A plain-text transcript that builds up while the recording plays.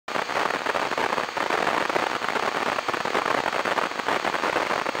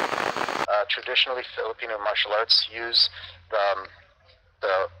traditionally Filipino martial arts use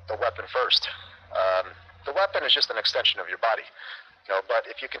the weapon first. The weapon is just an extension of your body, but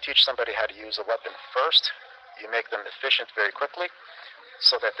if you can teach somebody how to use a weapon first, you make them efficient very quickly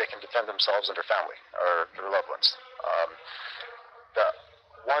so that they can defend themselves and their family or their loved ones.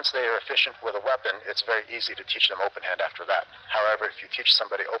 Once they are efficient with a weapon, it's very easy to teach them open hand after that. However, if you teach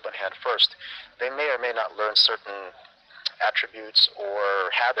somebody open hand first, they may or may not learn certain attributes or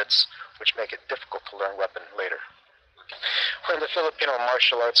habits which make it difficult to learn weapon later. When the Filipino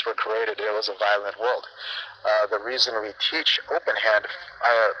martial arts were created, it was a violent world. The reason we teach open hand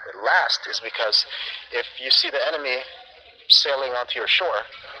last is because if you see the enemy sailing onto your shore,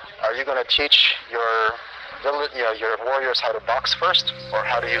 are you going to teach your warriors how to box first or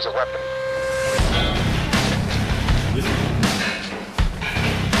how to use a weapon?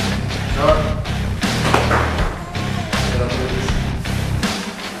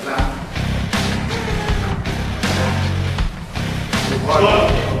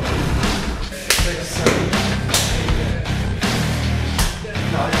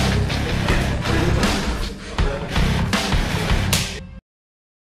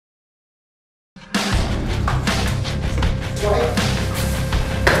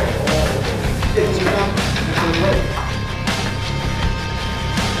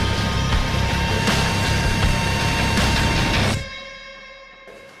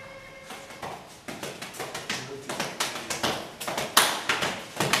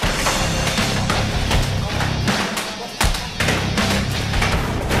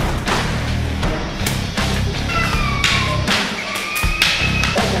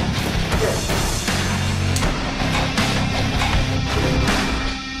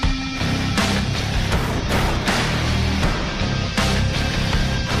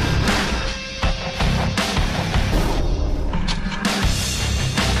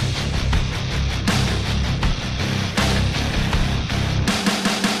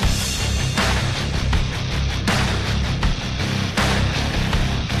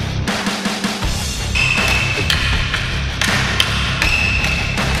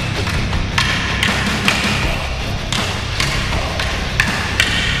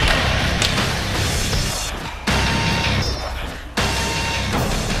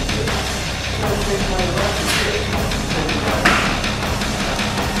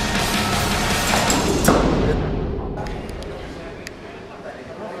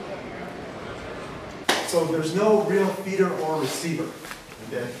 So there's no real feeder or receiver,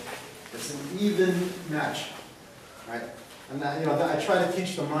 okay? It's an even match, right? And that, I try to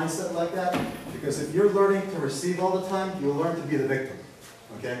teach the mindset like that because if you're learning to receive all the time, you'll learn to be the victim,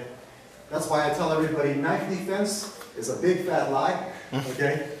 okay? That's why I tell everybody knife defense is a big fat lie,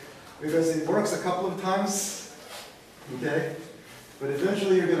 okay? Because it works a couple of times, okay? But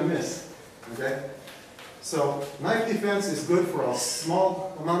eventually you're gonna miss, okay? So knife defense is good for a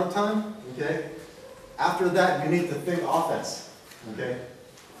small amount of time, okay? After that, you need to think offense, okay?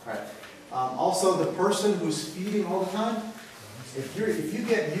 All right. Also, the person who's feeding all the time, if you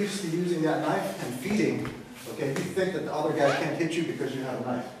get used to using that knife and feeding, okay, you think that the other guy can't hit you because you have a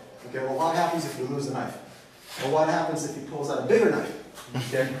knife. Okay, well, what happens if you lose the knife? Or what happens if he pulls out a bigger knife?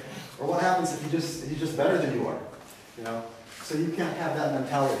 Okay? Or what happens if he's just better than you are? So you can't have that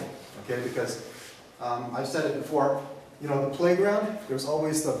mentality, okay? Because I've said it before, the playground, there's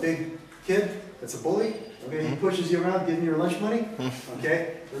always the big kid that's a bully, okay? He pushes you around, giving you your lunch money,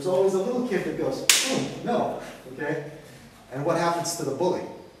 okay? There's always a little kid that goes, no, okay? And what happens to the bully,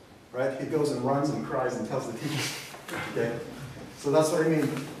 right? He goes and runs and cries and tells the teacher, okay? So that's what I mean.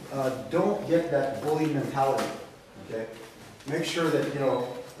 Don't get that bully mentality, okay? Make sure that,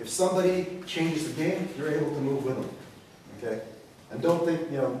 if somebody changes the game, you're able to move with them, okay? And don't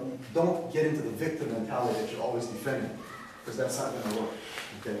think, don't get into the victim mentality that you're always defending, because that's not going to work,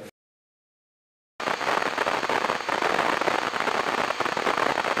 okay?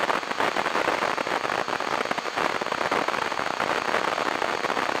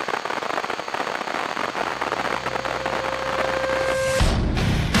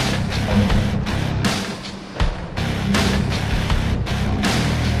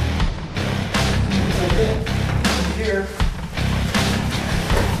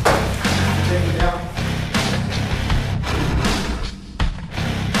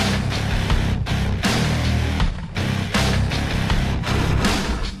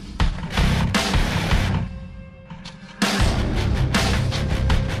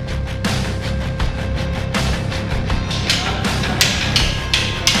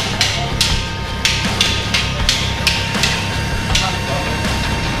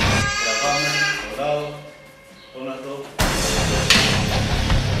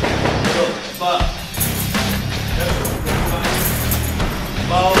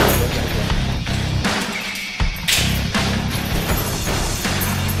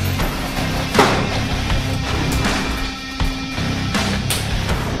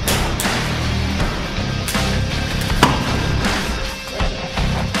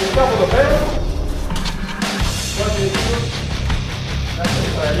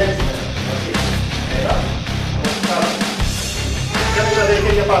 το ελέγξουμε. Έλα. Πρέπει να δει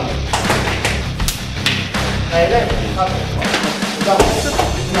χέρια πάνω. Να ελέγχουμε. Κάτω.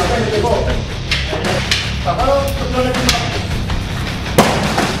 Να παίρνετε εγώ. Θα πάρω το πλεονέκτημα.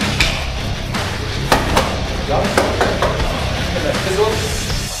 Εδώ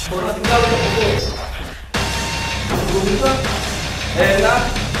μπορώ να την κάνω το ποτέ. Ένα,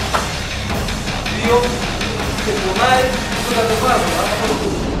 δύο, και πονάει, το κατεβάζω.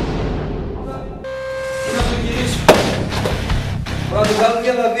 Και να το γυρίσω. Μπορώ να το κάνω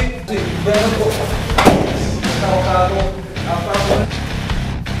για να δει. Μπαίνω το κάνω κάτω, αυτά που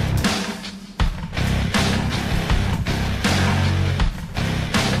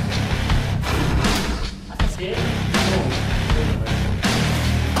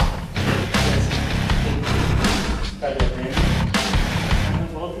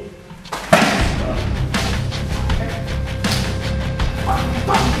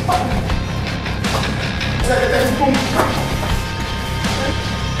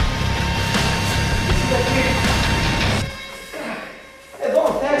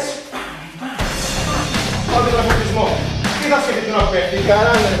Εδώ, θες. Πάμε τον αθλητισμό. Τι θα σκεφτεί την ώρα που πέφτει,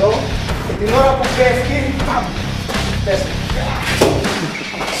 καράνε εδώ. Και την ώρα που πέφτει, παμ. Θες.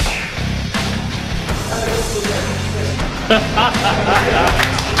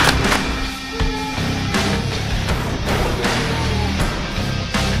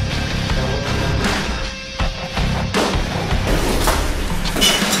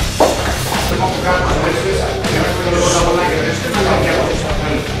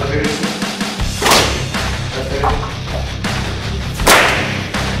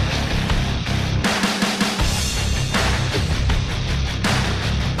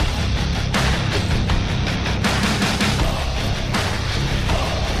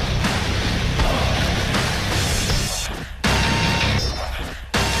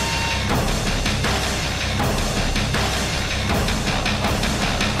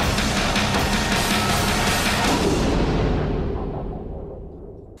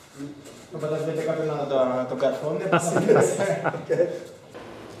 Φαντάζομαι κάποιον να τον καρφώνει.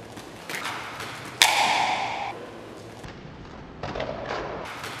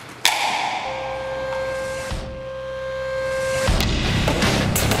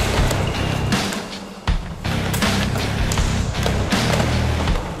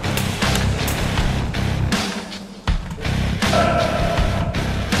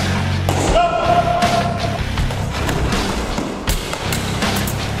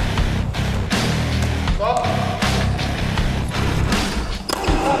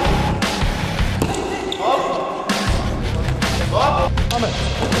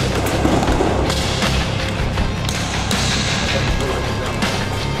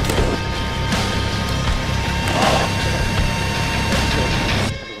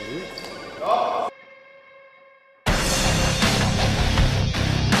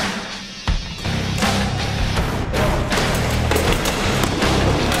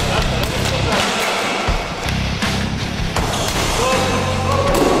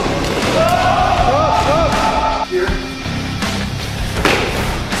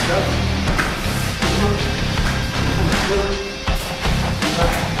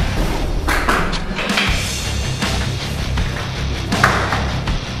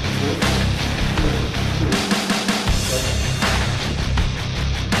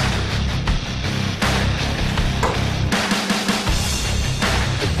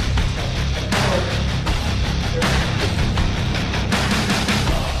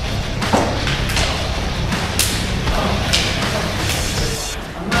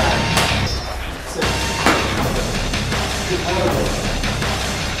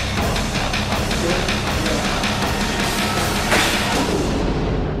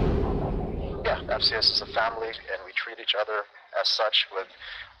 FCS is a family, and we treat each other as such with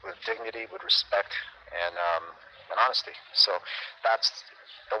dignity, with respect, and honesty. So that's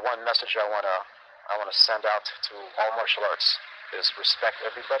the one message I wanna send out to all martial arts: is respect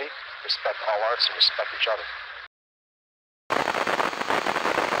everybody, respect all arts, and respect each other.